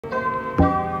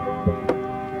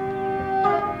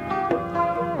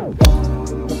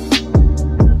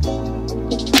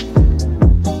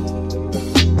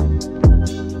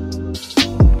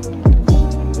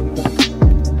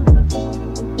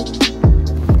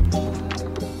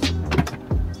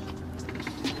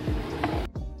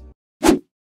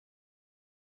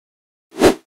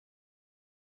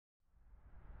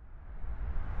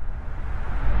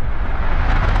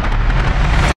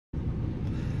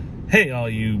Hey all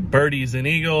you birdies and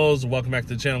eagles, welcome back to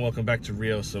the channel, welcome back to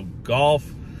RIO OSO Golf.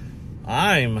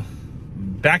 I'm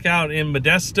back out in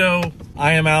Modesto.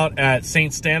 I am out at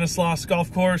St. Stanislaus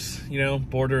golf course, you know,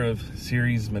 border of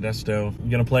Ceres, Modesto. I'm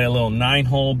gonna play a little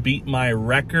 9-hole, beat my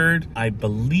record. I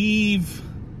believe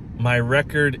my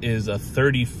record is a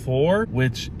 34,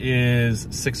 which is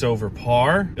 6 over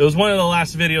par. It was one of the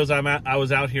last videos I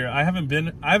was out here. I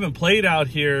haven't played out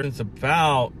here since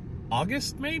about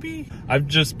August, maybe. I've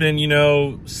just been, you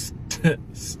know,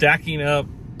 stacking up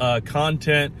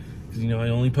content because, you know, I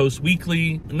only post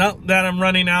weekly. Not that I'm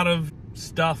running out of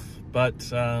stuff, but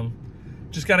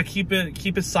just got to keep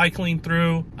it cycling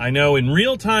through. I know in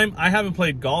real time I haven't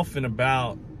played golf in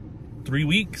about 3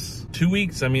 weeks, 2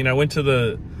 weeks. I mean, I went to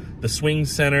the swing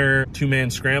center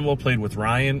 2-man scramble, played with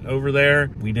Ryan over there.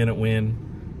 We didn't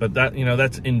win, but that, you know,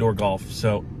 that's indoor golf.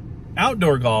 So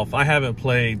outdoor golf, I haven't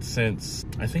played since,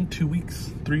 I think 2 weeks,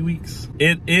 3 weeks.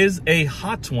 It is a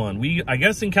hot one. I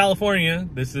guess in California,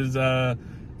 this is the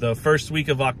first week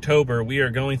of October, we are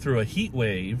going through a heat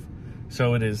wave.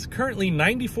 So it is currently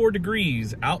 94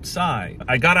 degrees outside.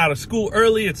 I got out of school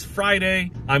early, it's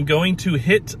Friday. I'm going to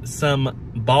hit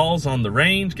some balls on the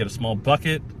range, get a small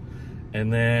bucket,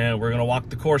 and then we're gonna walk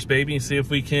the course, baby, and see if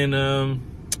we can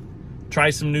try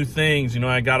some new things. You know,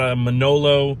 I got a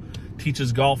Manolo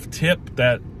teaches golf tip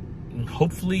that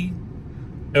hopefully,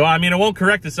 well, I mean, it won't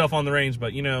correct itself on the range,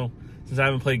 but you know, since I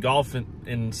haven't played golf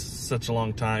in such a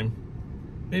long time,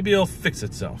 maybe it'll fix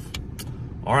itself.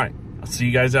 All right, I'll see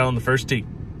you guys out on the first tee.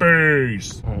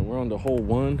 Peace. All right, we're on to hole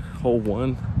one. Hole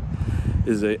one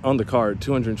is on the card,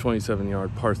 227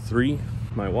 yard par 3.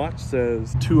 My watch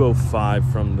says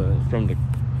 205 from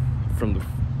the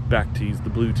back tees, the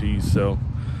blue tees. So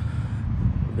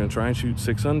we're gonna try and shoot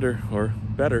 6 under or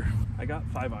better. I got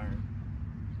 5 iron.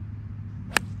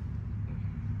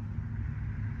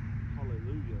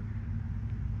 Hallelujah.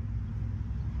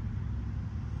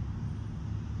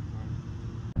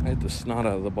 I hit the snot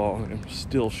out of the ball and I'm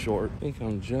still short. I think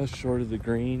I'm just short of the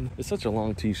green. It's such a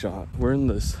long tee shot. We're in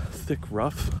this thick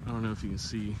rough. I don't know if you can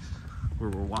see where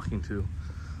we're walking to,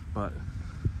 but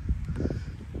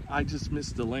I just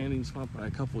missed the landing spot by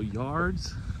a couple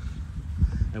yards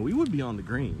and we would be on the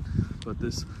green, but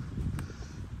this,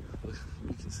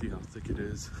 you can see how thick it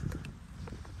is.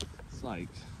 It's like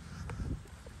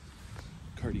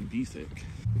Cardi B thick.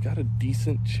 We got a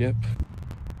decent chip.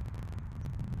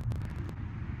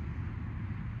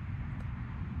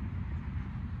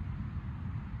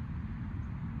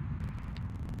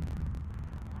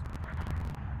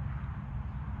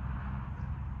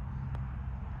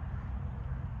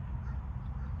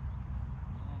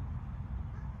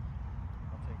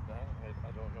 I'll take that.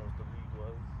 I don't know what the lead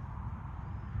was.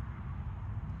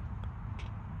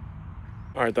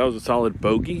 All right, that was a solid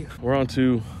bogey. We're on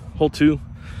to hole 2,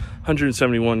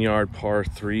 171 yard par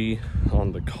 3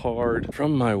 on the card.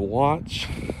 From my watch,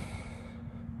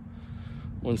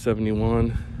 171,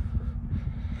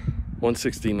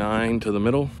 169 to the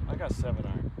middle. I got 7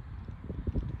 iron.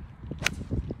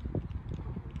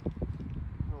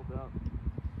 Held up.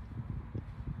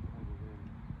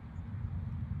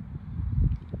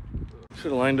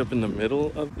 Should have lined up in the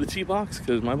middle of the tee box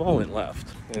because my ball went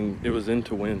left and it was in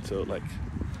to win, so it like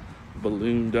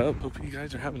ballooned up. Hope you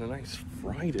guys are having a nice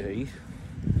Friday.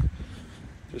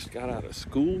 Just got out of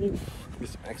school, get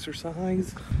some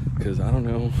exercise, because I don't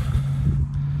know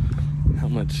how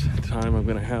much time I'm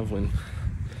gonna have when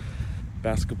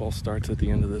basketball starts at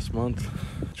the end of this month.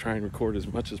 Try and record as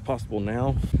much as possible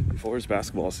now before it's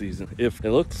basketball season. If it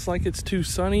looks like it's too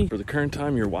sunny for the current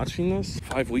time you're watching this,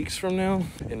 5 weeks from now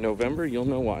in November, you'll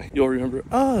know why. You'll remember,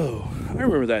 oh, I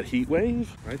remember that heat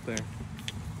wave right there.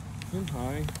 And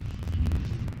high.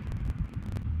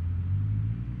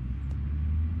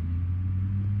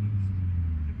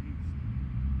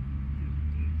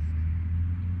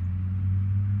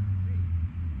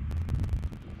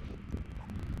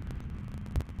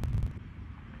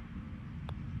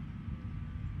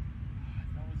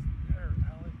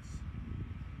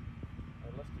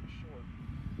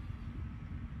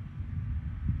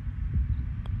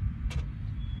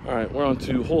 All right, we're on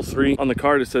to hole 3. On the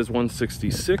card, it says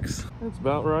 166. That's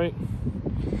about right.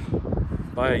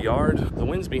 by a yard. The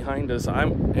wind's behind us. I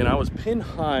was pinned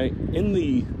high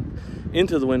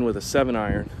into the wind with a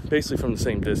 7-iron, basically from the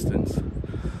same distance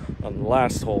on the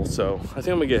last hole. So I think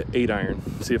I'm gonna get 8-iron,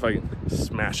 see if I can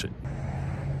smash it.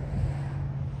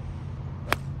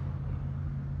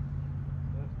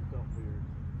 That felt weird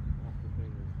off the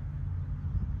fingers.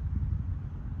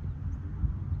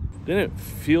 Didn't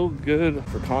feel good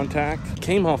for contact.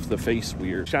 Came off the face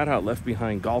weird. Shout out Left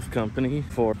Behind Golf Company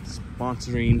for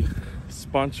sponsoring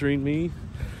me,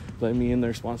 letting me in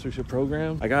their sponsorship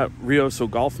program. I got RIO OSO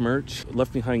golf merch,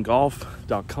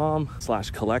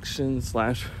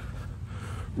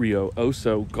 leftbehindgolf.com/collection/RIO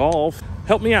OSO golf.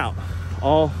 Help me out.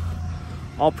 All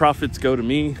profits go to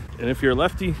me. And if you're a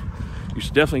lefty, you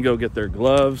should definitely go get their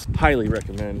gloves. Highly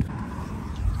recommend.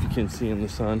 If you can see in the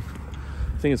sun.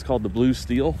 I think it's called the Blue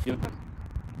Steel.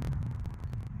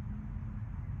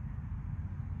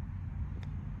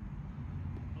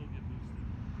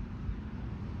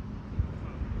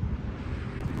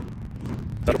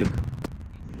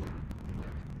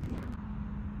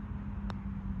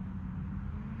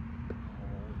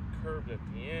 Curved at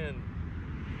the end.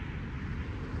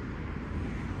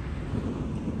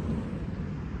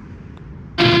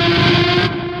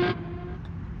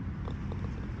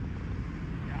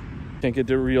 Can't get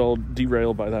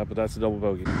derailed by that, but that's a double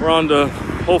bogey. We're on to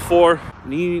hole 4.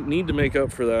 Need to make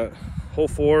up for that. Hole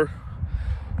 4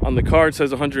 on the card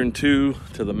says 102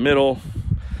 to the middle.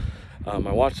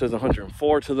 My watch says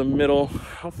 104 to the middle.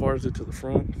 How far is it to the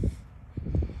front?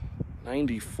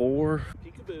 94.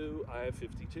 Peekaboo, I have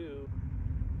 52.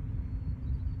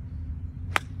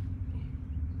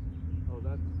 Oh,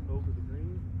 that's over the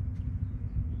green.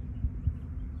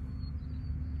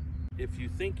 If you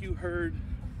think you heard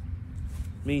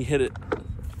me hit it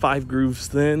 5 grooves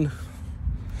thin,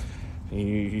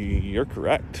 you're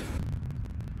correct.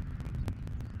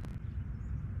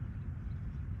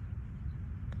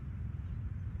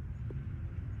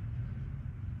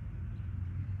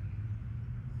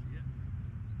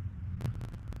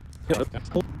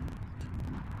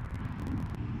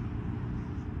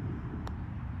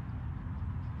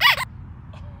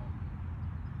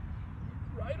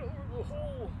 Right over the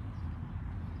hole.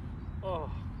 Oh,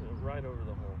 right over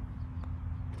the hole.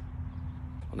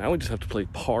 Well, now we just have to play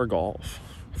par golf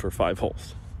for 5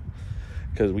 holes,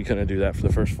 because we couldn't do that for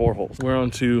the first 4 holes. We're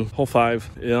on to hole 5.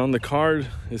 On the card,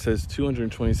 it says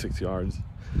 226 yards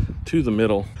to the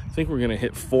middle. I think we're gonna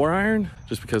hit 4-iron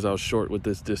just because I was short with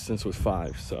this distance with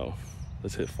 5. So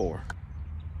let's hit 4.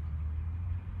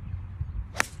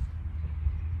 That's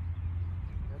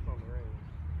on the range.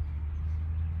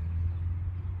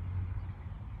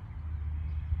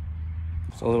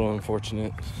 It's a little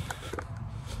unfortunate,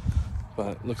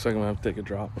 but looks like I'm gonna have to take a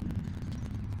drop.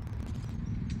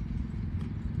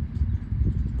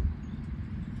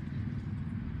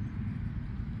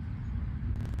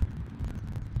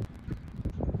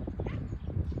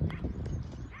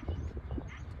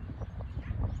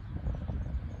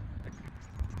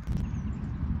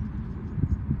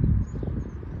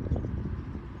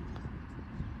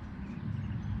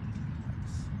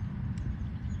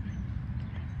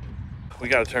 We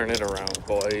got to turn it around,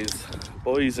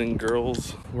 boys and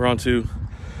girls. We're on to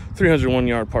 301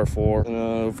 yard par 4.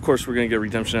 Of course, we're going to get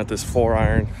redemption at this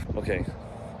 4-iron. Okay,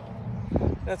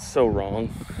 that's so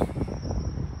wrong.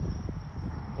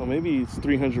 Well, maybe it's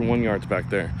 301 yards back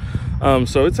there.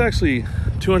 So it's actually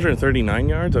 239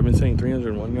 yards. I've been saying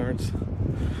 301 yards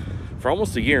for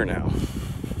almost a year now.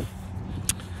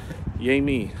 Yay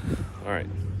me. All right.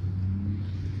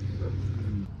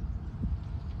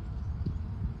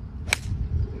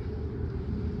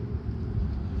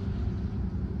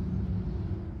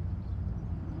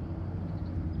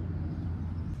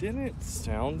 Didn't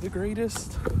sound the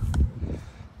greatest,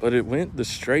 but it went the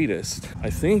straightest.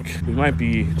 I think we might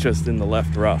be just in the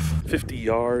left rough. 50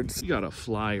 yards. You got a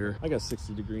flyer. I got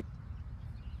 60 degrees.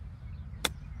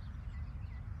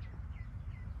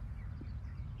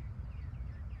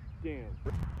 Damn.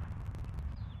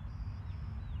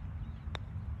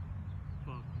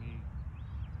 Fuck me.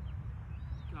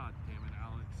 God damn it,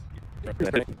 Alex.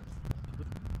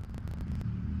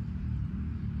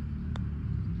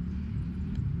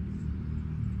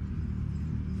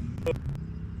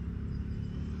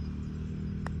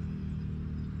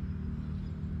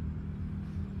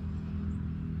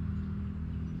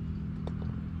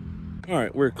 All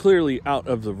right, we're clearly out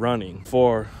of the running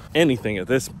for anything at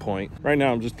this point. Right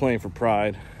now, I'm just playing for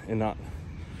pride and not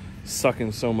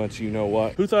sucking so much you know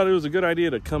what. Who thought it was a good idea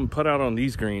to come put out on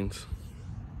these greens?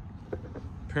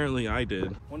 Apparently I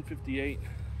did. 158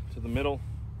 to the middle.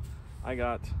 I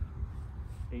got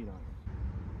 8 on.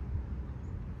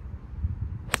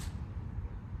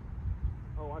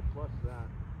 Oh, I flushed that.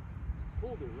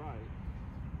 Pulled it right.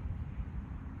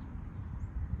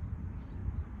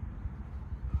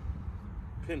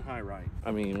 Pin high right. I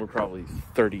mean, we're probably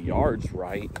 30 yards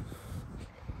right,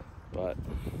 but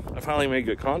I finally made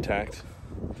good contact.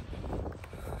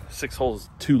 6 holes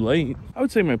too late. I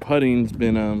would say my putting's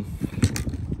been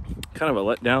kind of a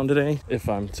letdown today. If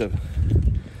I'm to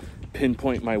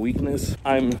pinpoint my weakness,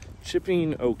 I'm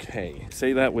chipping okay.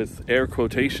 Say that with air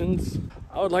quotations.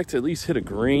 I would like to at least hit a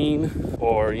green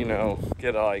or, you know,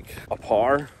 get like a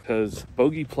par, because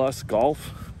bogey plus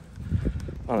golf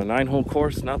on a 9-hole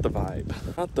course, not the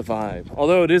vibe. Not the vibe.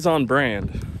 Although it is on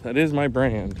brand. That is my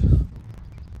brand.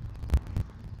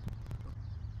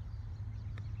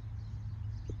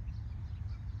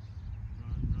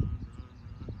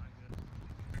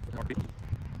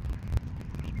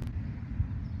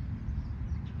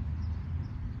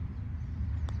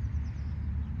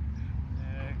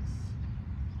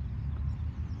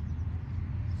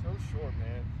 So short,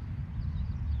 man.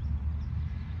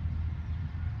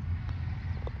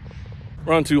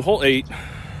 We're on to hole 8.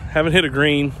 Haven't hit a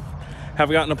green,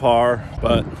 haven't gotten a par,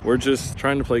 but we're just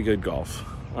trying to play good golf.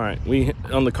 All right,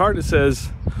 on the card it says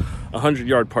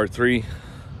 100-yard par 3.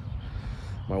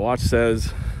 My watch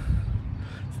says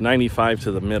it's 95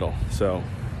 to the middle, so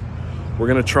we're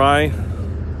gonna try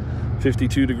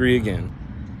 52 degree again.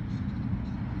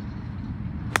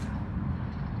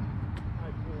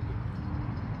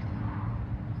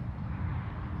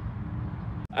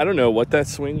 I don't know what that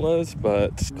swing was,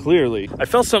 but clearly I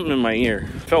felt something in my ear.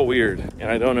 It felt weird,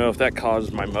 and I don't know if that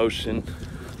caused my motion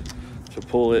to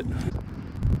pull it.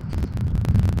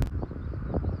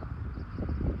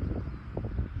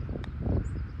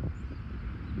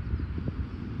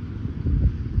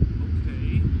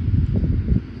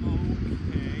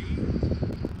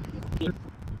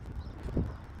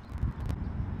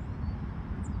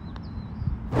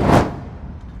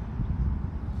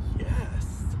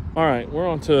 All right, we're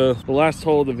on to the last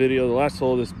hole of the video, the last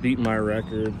hole of this beat my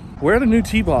record. We're at a new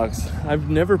tee box. I've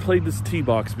never played this tee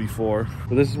box before,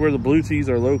 but this is where the blue tees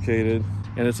are located,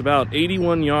 and it's about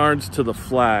 81 yards to the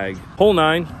flag. Hole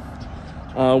 9,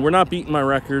 we're not beating my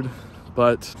record,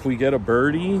 but if we get a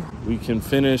birdie, we can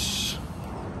finish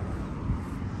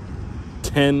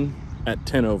 10 at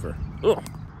 10 over. Ugh.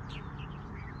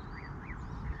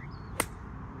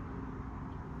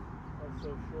 That's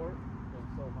so short and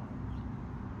so high.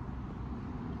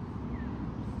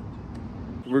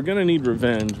 We're gonna need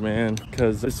revenge, man,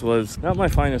 because this was not my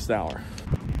finest hour.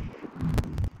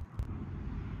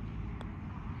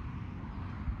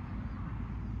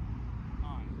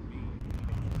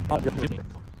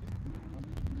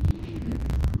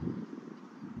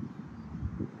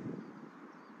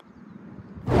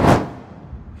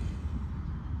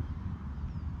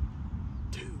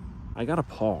 I got a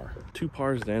par. 2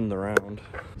 pars to end the round.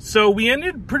 So we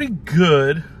ended pretty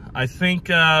good. I think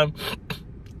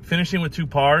finishing with 2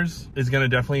 pars is going to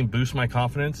definitely boost my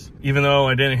confidence. Even though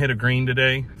I didn't hit a green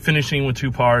today, finishing with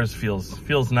 2 pars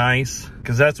feels nice,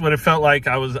 because that's what it felt like.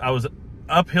 I was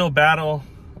uphill battle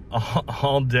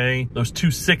all day. Those 2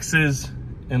 6s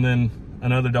and then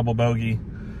another double bogey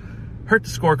hurt the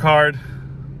scorecard.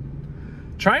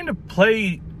 Trying to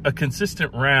play a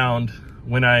consistent round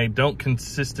when I don't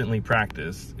consistently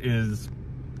practice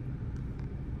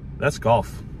that's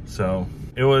golf. So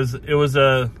it was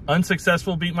a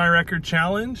unsuccessful beat my record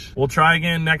challenge. We'll try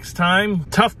again next time.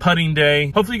 Tough putting day.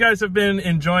 Hopefully you guys have been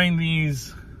enjoying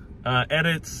these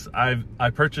edits. I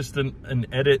purchased an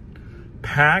edit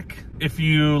pack. If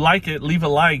you like it, leave a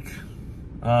like.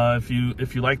 If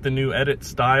you like the new edit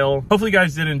style. Hopefully you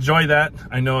guys did enjoy that.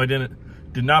 I know I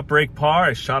did not break par.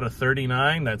 I shot a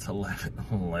 39. That's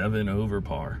 11 over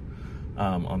par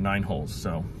on 9 holes.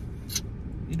 So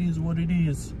it is what it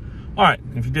is. All right,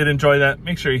 if you did enjoy that,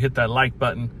 make sure you hit that like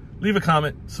button, leave a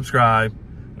comment, subscribe,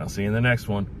 and I'll see you in the next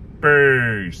one.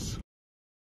 Peace.